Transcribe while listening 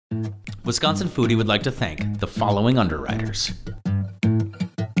Wisconsin Foodie would like to thank the following underwriters.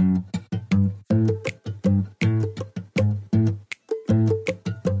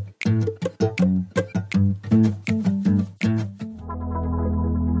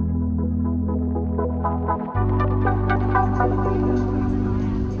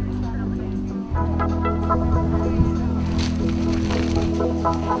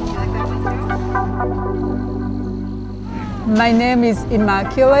 My name is Immy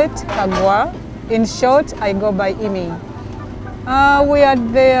Kaggwa. In short, I go by Immy. We are at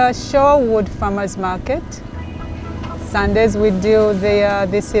the Shorewood Farmers Market. Sundays we do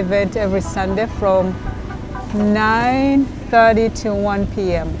this event every Sunday from 9:30 to 1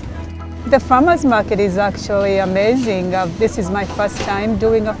 p.m. The farmers market is actually amazing. This is my first time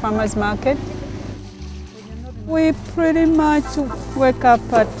doing a farmers market. We pretty much wake up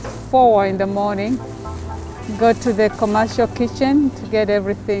at 4 in the morning, go to the commercial kitchen to get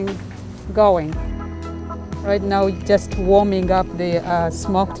everything going. Right now, just warming up the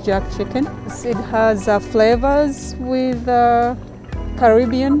smoked jack chicken. It has flavors with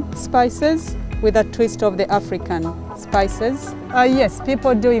Caribbean spices with a twist of the African spices. Yes,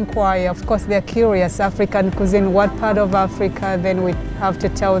 people do inquire. Of course, they're curious. African cuisine, what part of Africa? Then we have to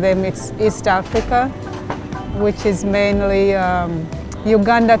tell them it's East Africa, which is mainly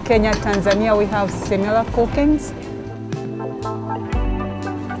Uganda, Kenya, Tanzania. We have similar cookings.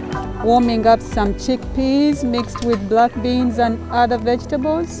 Warming up some chickpeas mixed with black beans and other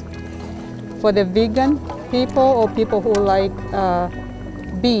vegetables for the vegan people or people who like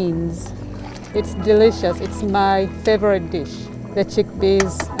beans. It's delicious. It's my favorite dish, the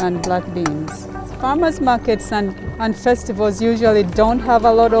chickpeas and black beans. Farmers markets and festivals usually don't have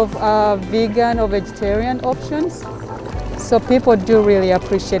a lot of vegan or vegetarian options. So people do really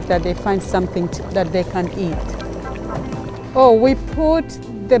appreciate that they find something that they can eat. Oh, we put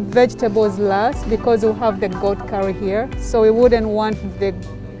the vegetables last because we have the goat curry here. So we wouldn't want the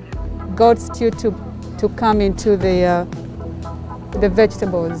goat stew to come into the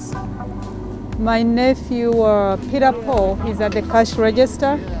vegetables. My nephew, Peter Paul, is at the cash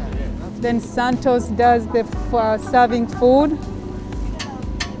register. Then Santos does the serving food.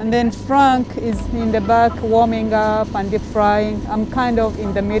 And then Frank is in the back warming up and deep frying. I'm kind of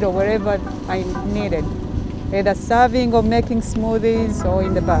in the middle, wherever I need it. Either serving or making smoothies or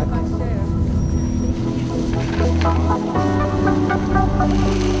in the back.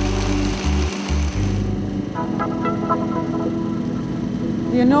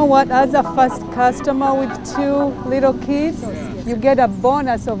 You know what, as a first customer with 2 little kids, you get a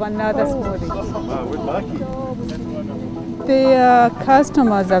bonus of another smoothie. We're lucky. The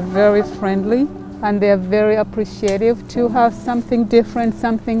customers are very friendly and they are very appreciative to have something different,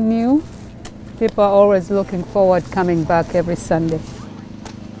 something new. People are always looking forward coming back every Sunday.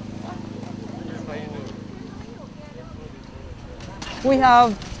 We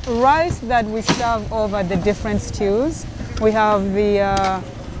have rice that we serve over the different stews. We have the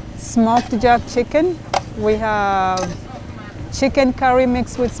smoked jack chicken. We have chicken curry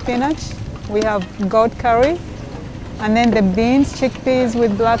mixed with spinach. We have goat curry. And then the beans, chickpeas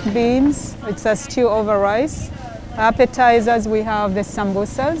with black beans. It's a stew over rice. Appetizers, we have the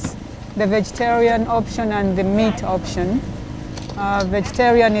sambusas, the vegetarian option and the meat option.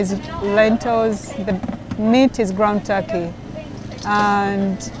 Vegetarian is lentils, the meat is ground turkey.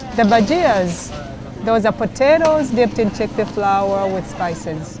 And the bhajias, those are potatoes dipped in chickpea flour with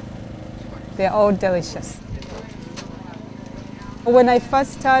spices. They're all delicious. When I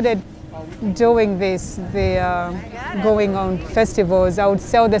first started doing this, going on festivals, I would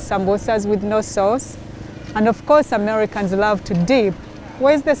sell the sambusas with no sauce. And of course, Americans love to dip.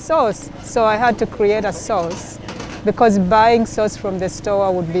 Where's the sauce? So I had to create a sauce because buying sauce from the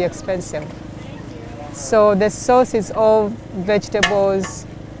store would be expensive. So the sauce is all vegetables.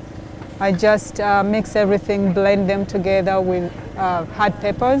 I just mix everything, blend them together with hot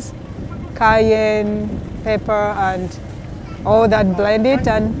peppers, cayenne pepper, and all that, blend it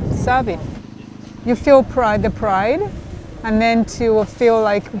and serve it. You feel the pride, and then to feel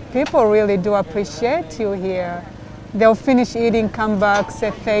like people really do appreciate you here. They'll finish eating, come back,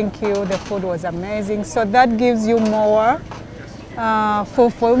 say thank you, the food was amazing. So that gives you more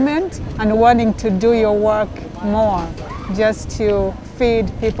fulfillment and wanting to do your work more, just to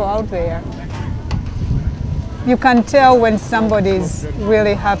feed people out there. You can tell when somebody's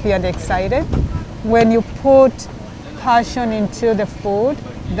really happy and excited. When you put passion into the food,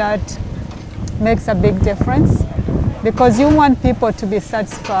 that makes a big difference because you want people to be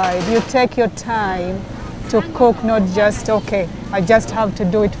satisfied. You take your time to cook, not just, okay, I just have to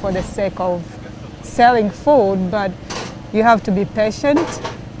do it for the sake of selling food, but you have to be patient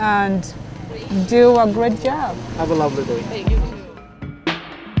and do a great job. Have a lovely day. Thank you.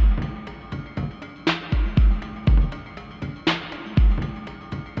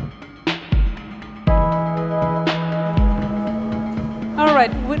 All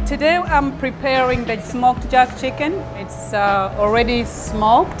right, today I'm preparing the smoked jack chicken. It's already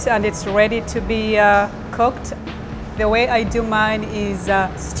smoked and it's ready to be cooked. The way I do mine is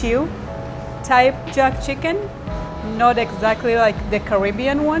stew type jack chicken, not exactly like the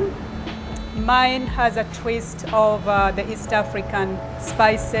Caribbean one. Mine has a twist of the East African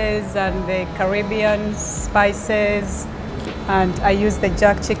spices and the Caribbean spices, and I use the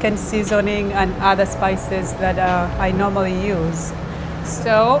jack chicken seasoning and other spices that I normally use.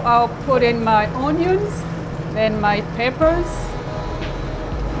 So I'll put in my onions, then my peppers.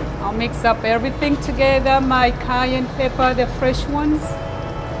 I'll mix up everything together, my cayenne pepper, the fresh ones.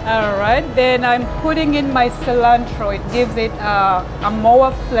 All right, then I'm putting in my cilantro. It gives it a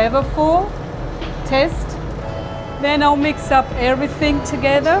more flavorful taste. Then I'll mix up everything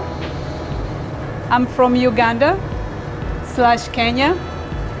together. I'm from Uganda / Kenya.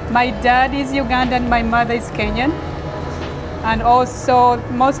 My dad is Ugandan, my mother is Kenyan. And also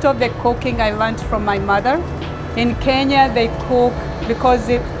most of the cooking I learned from my mother. In Kenya they cook because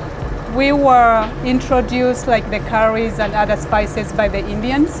we were introduced like the curries and other spices by the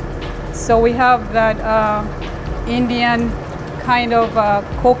Indians. So we have that Indian kind of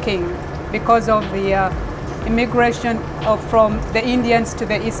cooking because of the immigration from the Indians to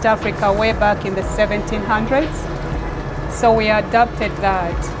the East Africa way back in the 1700s. So we adopted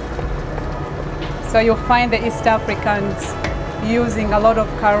that. So you'll find the East Africans using a lot of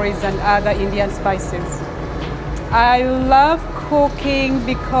curries and other Indian spices. I love cooking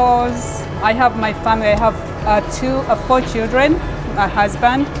because I have my family. I have 4 children, a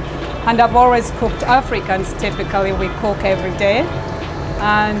husband, and I've always cooked Africans. Typically we cook every day,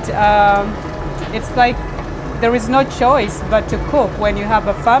 and it's like there is no choice but to cook when you have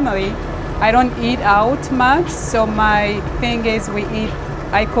a family. I don't eat out much, so my thing is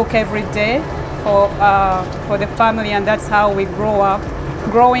I cook every day for the family, and that's how we grow up.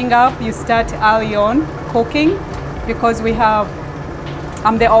 Growing up, you start early on cooking because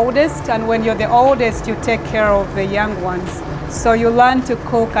I'm the oldest, and when you're the oldest, you take care of the young ones. So you learn to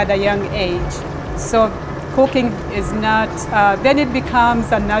cook at a young age. So cooking is not, then it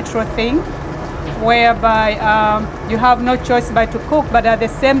becomes a natural thing whereby you have no choice but to cook, but at the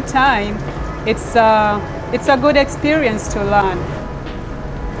same time, it's a good experience to learn.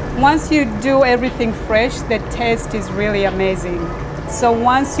 Once you do everything fresh, the taste is really amazing. So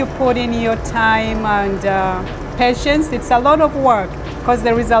once you put in your time and patience, it's a lot of work because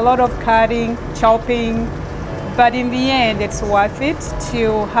there is a lot of cutting, chopping, but in the end, it's worth it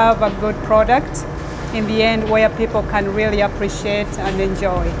to have a good product in the end where people can really appreciate and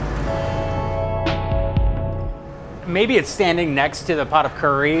enjoy. Maybe it's standing next to the pot of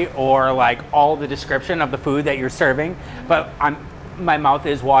curry or like all the description of the food that you're serving, but my mouth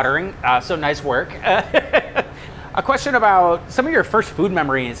is watering, so nice work. A question about some of your first food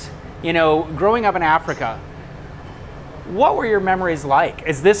memories. You know, growing up in Africa, what were your memories like?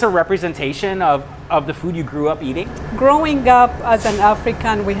 Is this a representation of the food you grew up eating? Growing up as an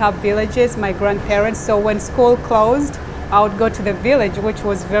African, we have villages, my grandparents, so when school closed, I would go to the village, which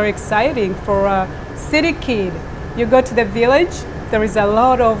was very exciting for a city kid. You go to the village, there is a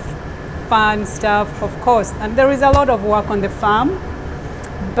lot of fun stuff, of course, and there is a lot of work on the farm,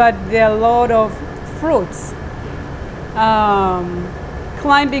 but there are a lot of fruits,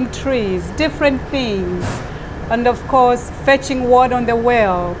 climbing trees, different things, and of course fetching water on the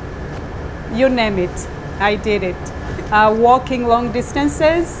well. You name it, I did it. Walking long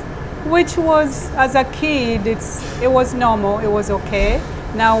distances, which was, as a kid, it was normal, it was okay.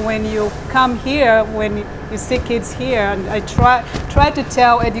 Now when you come here, when you see kids here, and I try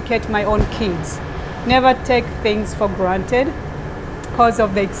to educate my own kids, never take things for granted. Because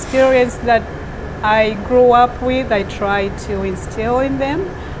of the experience that I grew up with, I try to instill in them.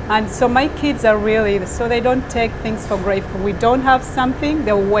 And so my kids are really, so they don't take things for granted. If we don't have something,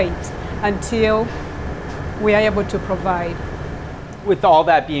 they'll wait until we are able to provide. With all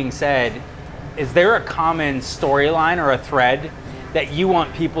that being said, is there a common storyline or a thread that you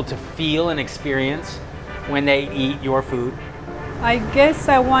want people to feel and experience when they eat your food? I guess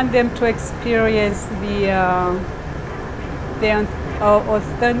I want them to experience the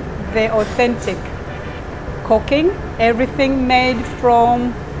authentic cooking, everything made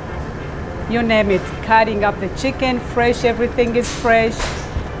from, you name it, cutting up the chicken, fresh, everything is fresh.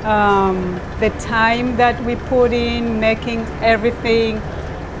 The time that we put in, making everything,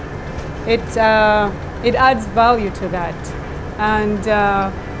 it adds value to that. And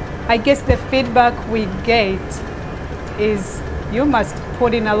I guess the feedback we get is you must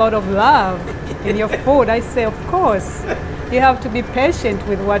put in a lot of love in your food. I say, of course. You have to be patient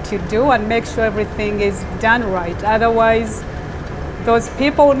with what you do and make sure everything is done right. Otherwise, those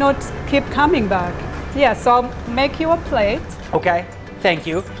people will not keep coming back. Yeah, so I'll make you a plate. Okay, thank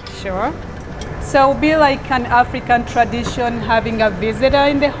you. Sure. So it'll be like an African tradition having a visitor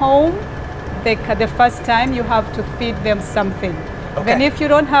in the home. The first time you have to feed them something. Okay. And if you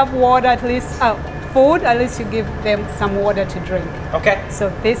don't have water, at least food, at least you give them some water to drink. Okay. So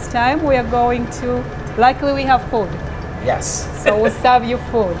this time we are going to, luckily we have food. Yes. So we'll serve you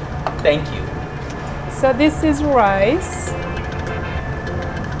food. Thank you. So this is rice.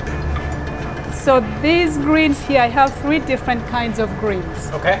 So these greens here, I have 3 different kinds of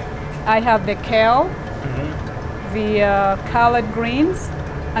greens. Okay. I have the kale, the collard greens,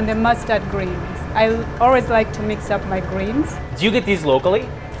 and the mustard greens. I always like to mix up my greens. Do you get these locally?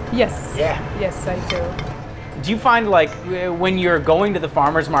 Yes. Yeah. Yes, I do. Do you find like when you're going to the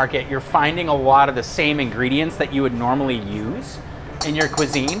farmer's market, you're finding a lot of the same ingredients that you would normally use in your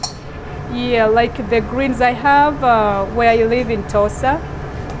cuisine? Yeah, like the greens I have where I live in Tosa,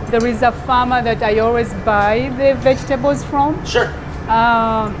 there is a farmer that I always buy the vegetables from. Sure.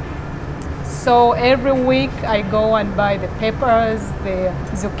 So every week I go and buy the peppers, the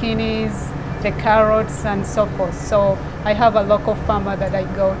zucchinis, the carrots, and so forth. So I have a local farmer that I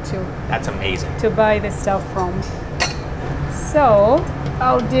go to. That's amazing. To buy the stuff from. So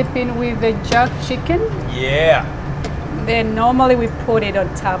I'll dip in with the jerk chicken. Yeah. Then normally we put it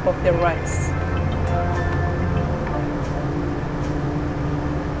on top of the rice.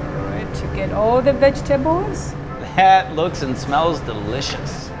 Alright, to get all the vegetables. That looks and smells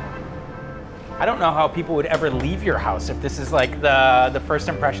delicious. I don't know how people would ever leave your house if this is like the first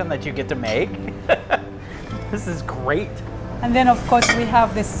impression that you get to make. This is great. And then of course we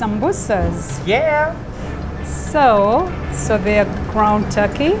have the sambusas. Yeah. So they're ground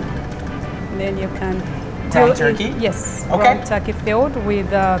turkey. And then you can Ground turkey? Yes. Okay. Ground turkey filled with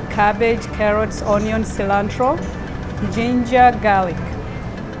cabbage, carrots, onion, cilantro, ginger, garlic.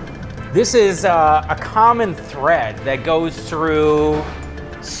 This is a common thread that goes through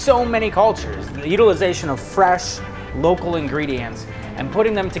so many cultures. The utilization of fresh, local ingredients and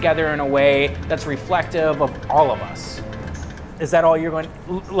putting them together in a way that's reflective of all of us. Is that all you're going,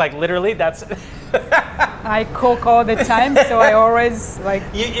 like literally, that's? I cook all the time, so I always like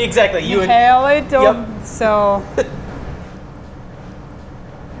exactly. You inhale it, Yep. so.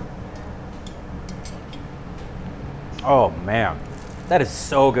 Oh man, that is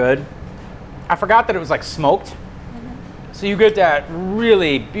so good. I forgot that it was like smoked. So you get that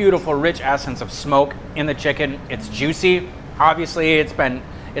really beautiful, rich essence of smoke in the chicken. It's juicy. Obviously, it's been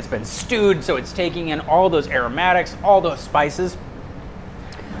stewed, so it's taking in all those aromatics, all those spices.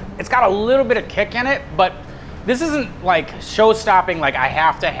 It's got a little bit of kick in it, but this isn't like show-stopping, like I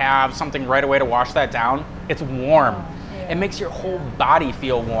have to have something right away to wash that down. It's warm. It makes your whole body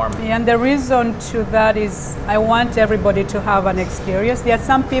feel warm. Yeah, and the reason to that is I want everybody to have an experience. There are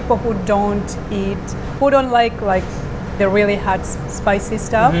some people who don't eat, who don't like the really hot, spicy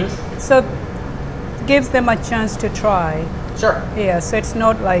stuff. So it gives them a chance to try. Sure. Yeah, so it's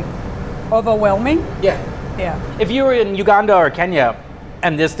not like overwhelming. Yeah. Yeah. If you were in Uganda or Kenya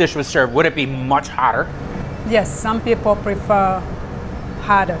and this dish was served, would it be much hotter? Yes, some people prefer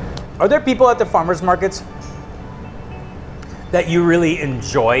hotter. Are there people at the farmers markets that you really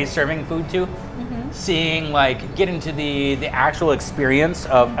enjoy serving food to? Seeing, like, getting to the actual experience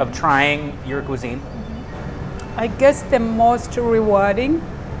of trying your cuisine? I guess the most rewarding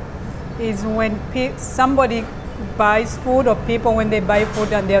is when somebody buys food, or people when they buy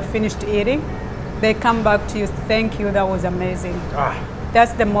food and they're finished eating, they come back to you, thank you, that was amazing.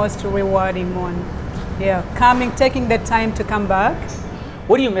 That's the most rewarding one. Yeah, taking the time to come back.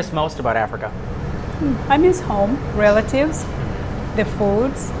 What do you miss most about Africa? I miss home, relatives, the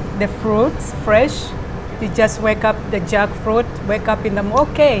foods, the fruits, fresh. You just wake up, the jackfruit, wake up in the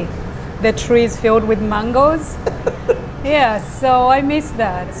morning, okay, the tree is filled with mangoes. Yeah, so I miss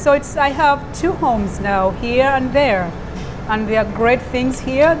that. So I have 2 homes now, here and there. And there are great things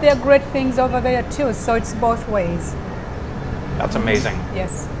here, there are great things over there too. So it's both ways. That's amazing.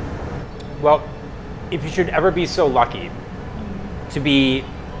 Yes. Well, if you should ever be so lucky to be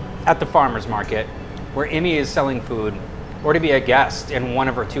at the farmer's market where Immy is selling food, or to be a guest in one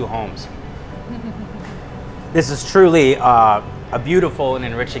of her 2 homes, this is truly a beautiful and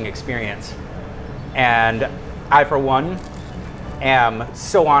enriching experience. And I, for one, am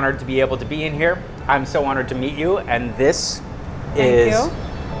so honored to be able to be in here. I'm so honored to meet you, and this is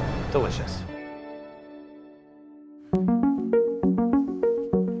delicious.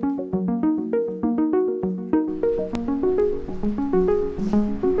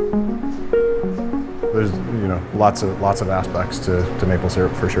 know, lots of aspects to maple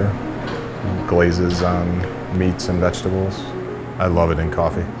syrup for sure. Glazes on meats and vegetables. I love it in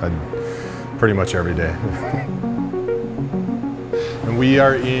coffee. Pretty much every day. And we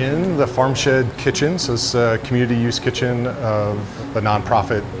are in the Farmshed kitchen, so it's a community use kitchen of the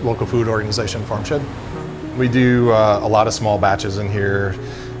nonprofit local food organization Farmshed. We do a lot of small batches in here.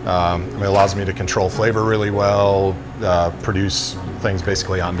 I mean, it allows me to control flavor really well, produce things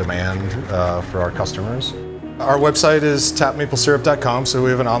basically on demand for our customers. Our website is tapmaplesyrup.com, so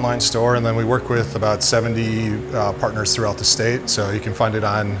we have an online store, and then we work with about 70 partners throughout the state, so you can find it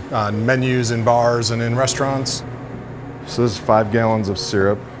on menus in bars and in restaurants. So this is 5 gallons of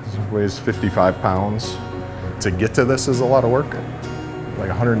syrup. It weighs 55 pounds. To get to this is a lot of work, like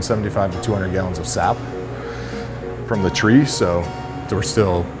 175 to 200 gallons of sap from the tree, so we're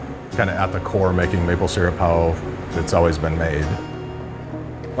still kind of at the core making maple syrup how it's always been made.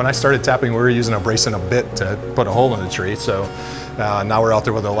 When I started tapping, we were using a brace and a bit to put a hole in the tree, so now we're out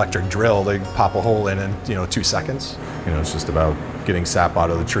there with an electric drill. They pop a hole in 2 seconds. You know, it's just about getting sap out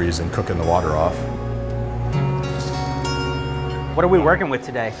of the trees and cooking the water off. What are we working with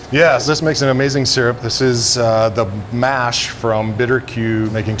today? Yeah, so this makes an amazing syrup. This is the mash from Bitter Q,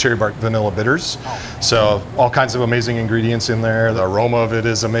 making cherry bark vanilla bitters. Oh. So all kinds of amazing ingredients in there. The aroma of it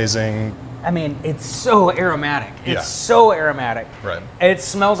is amazing. I mean, it's so aromatic. It's so aromatic. Right. It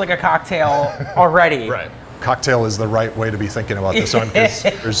smells like a cocktail already. Right. Cocktail is the right way to be thinking about this one, because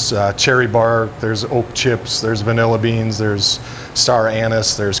there's cherry bark, there's oak chips, there's vanilla beans, there's star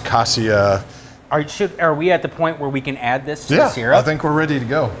anise, there's cassia. Are we at the point where we can add this to the syrup? I think we're ready to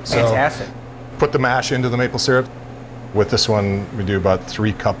go. Fantastic. So put the mash into the maple syrup. With this one, we do about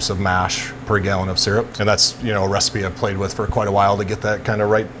 3 cups of mash per gallon of syrup. And that's, a recipe I've played with for quite a while to get that kind of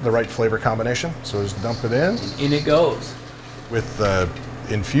the right flavor combination. So just dump it in. In it goes. With the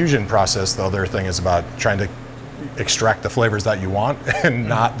infusion process, the other thing is about trying to extract the flavors that you want and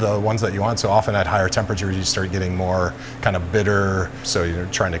not the ones that you want. So often at higher temperatures, you start getting more kind of bitter. So you're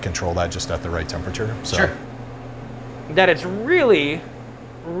trying to control that just at the right temperature. So. Sure. That it's really,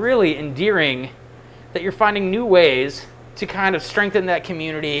 really endearing that you're finding new ways to kind of strengthen that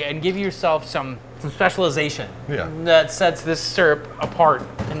community and give yourself some specialization that sets this syrup apart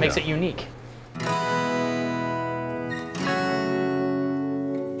and makes it unique.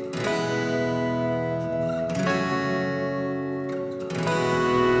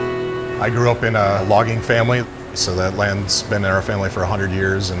 I grew up in a logging family, so that land's been in our family for 100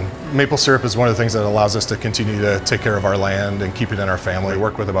 years, and maple syrup is one of the things that allows us to continue to take care of our land and keep it in our family. We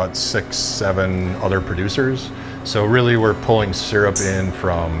work with about 6, 7 other producers, so really we're pulling syrup in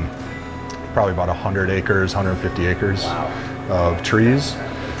from probably about 100 acres, 150 acres of trees,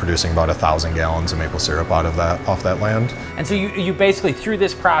 producing about 1,000 gallons of maple syrup off that land. And so you basically, through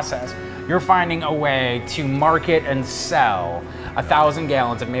this process, you're finding a way to market and sell 1,000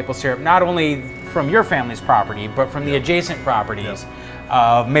 gallons of maple syrup, not only from your family's property, but from the adjacent properties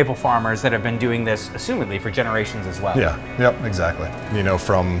of maple farmers that have been doing this, assumedly, for generations as well. Yeah, yep, exactly.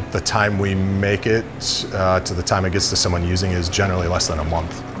 From the time we make it to the time it gets to someone using it is generally less than a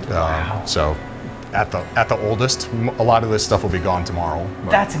month. Wow. So at the oldest, a lot of this stuff will be gone tomorrow.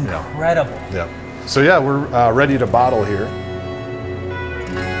 But, that's incredible. Yeah. So yeah, we're ready to bottle here.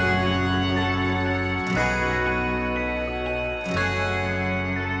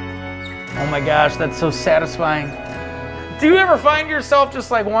 Oh my gosh, that's so satisfying. Do you ever find yourself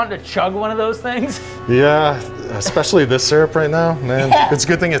just like wanting to chug one of those things? Yeah, especially this syrup right now, man. Yeah. It's a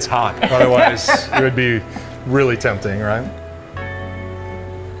good thing it's hot. Otherwise, it would be really tempting, right?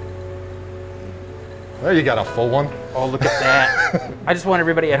 Well, you got a full one. Oh, look at that. I just want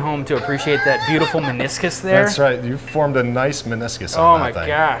everybody at home to appreciate that beautiful meniscus there. That's right. You formed a nice meniscus on that thing. Oh my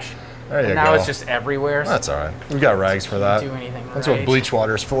gosh. There you go. Now it's just everywhere. That's all right. We've got rags for that. Do anything That's what bleach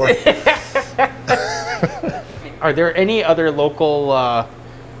water's for. Are there any other local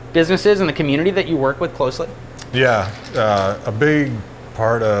businesses in the community that you work with closely? Yeah, a big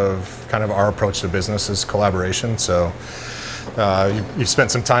part of kind of our approach to business is collaboration. So you've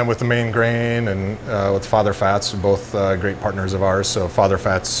spent some time with the Main Grain and with Father Fats, both great partners of ours. So Father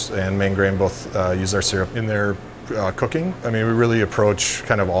Fats and Main Grain both use our syrup in their cooking. I mean, we really approach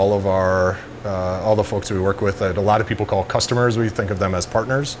kind of all of our all the folks we work with that a lot of people call customers. We think of them as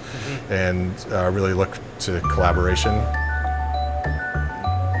partners, and really look to collaboration.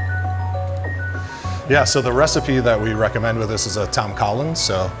 Yeah, so the recipe that we recommend with this is a Tom Collins.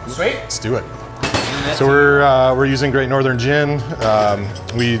 So sweet. Let's do it. So we're using Great Northern Gin.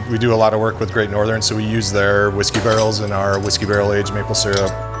 We do a lot of work with Great Northern, so we use their whiskey barrels in our whiskey barrel aged maple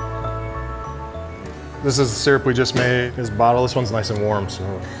syrup. This is the syrup we just made. This bottle, this one's nice and warm,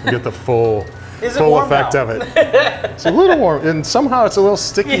 so we get the full Is it full warm effect now? of it. It's a little warm, and somehow it's a little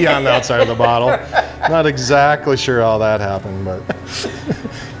sticky on the outside of the bottle. Not exactly sure how that happened, but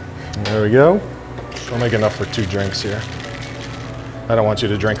there we go. I'll make enough for 2 drinks here. I don't want you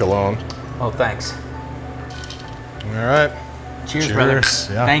to drink alone. Oh, thanks. All right. Cheers, brother.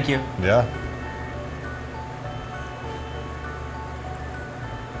 Yeah. Thank you. Yeah.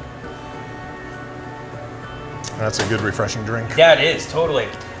 That's a good, refreshing drink. Yeah, it is, totally.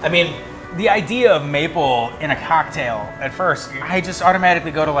 I mean, the idea of maple in a cocktail, at first, I just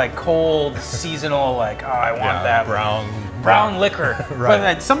automatically go to like cold, seasonal, like, oh, I want that brown liquor. Right.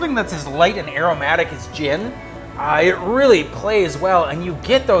 But something that's as light and aromatic as gin, it really plays well, and you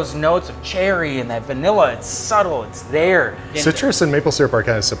get those notes of cherry and that vanilla. It's subtle, it's there. Citrus and maple syrup are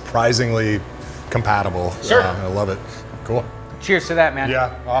kind of surprisingly compatible. Sure. I love it. Cool. Cheers to that, man.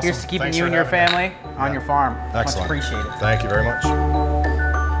 Yeah, awesome. Here's to keeping Thanks you for and your having me. family on your farm. Excellent. Much appreciated. Thank you very much.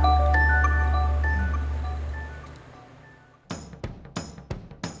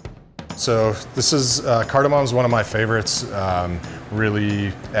 So this is, cardamom's one of my favorites.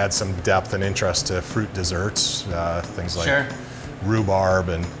 Really adds some depth and interest to fruit desserts. Things like rhubarb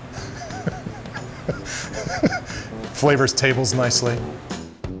and flavors tables nicely.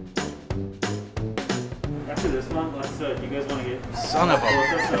 After this one, let's, do you guys want to get Son of a...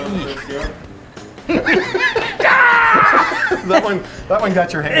 That one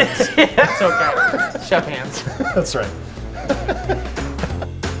got your hands. That's okay. Chef hands. That's right.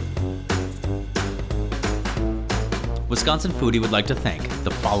 Wisconsin Foodie would like to thank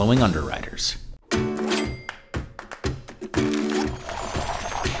the following underwriters.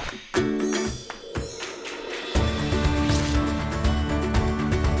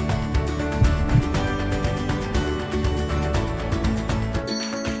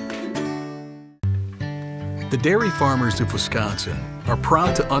 The dairy farmers of Wisconsin are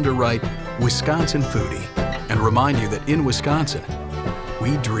proud to underwrite Wisconsin Foodie and remind you that in Wisconsin,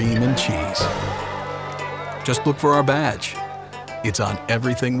 we dream in cheese. Just look for our badge. It's on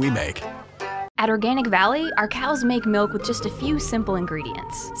everything we make. At Organic Valley, our cows make milk with just a few simple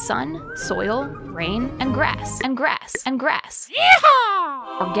ingredients: sun, soil, rain, and grass, and grass, and grass.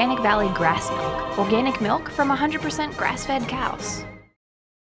 Yeehaw! Organic Valley grass milk. Organic milk from 100% grass-fed cows.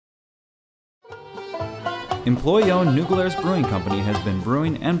 Employee-owned New Glarus Brewing Company has been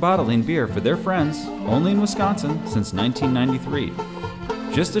brewing and bottling beer for their friends only in Wisconsin since 1993.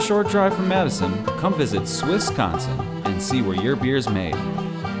 Just a short drive from Madison, come visit Swissconsin and see where your beer's made.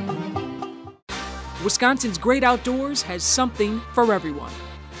 Wisconsin's great outdoors has something for everyone.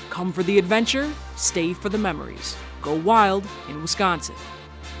 Come for the adventure, stay for the memories. Go wild in Wisconsin.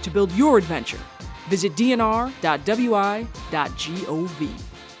 To build your adventure, visit dnr.wi.gov.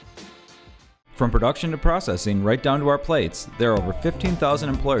 From production to processing, right down to our plates, there are over 15,000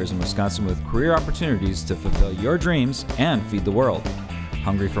 employers in Wisconsin with career opportunities to fulfill your dreams and feed the world.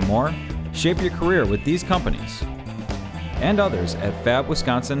 Hungry for more? Shape your career with these companies and others at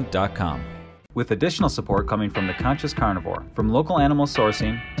fabwisconsin.com. With additional support coming from The Conscious Carnivore, from local animal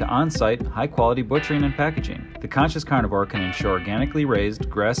sourcing to on-site, high-quality butchering and packaging, The Conscious Carnivore can ensure organically raised,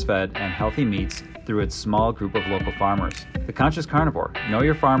 grass-fed, and healthy meats through its small group of local farmers. The Conscious Carnivore. Know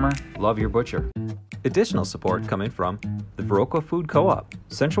your farmer, love your butcher. Additional support coming from the Viroqua Food Co-op,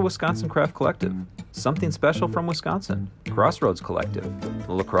 Central Wisconsin Craft Collective, Something Special from Wisconsin, Crossroads Collective,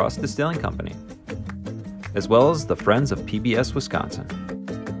 the La Crosse Distilling Company, as well as the Friends of PBS Wisconsin.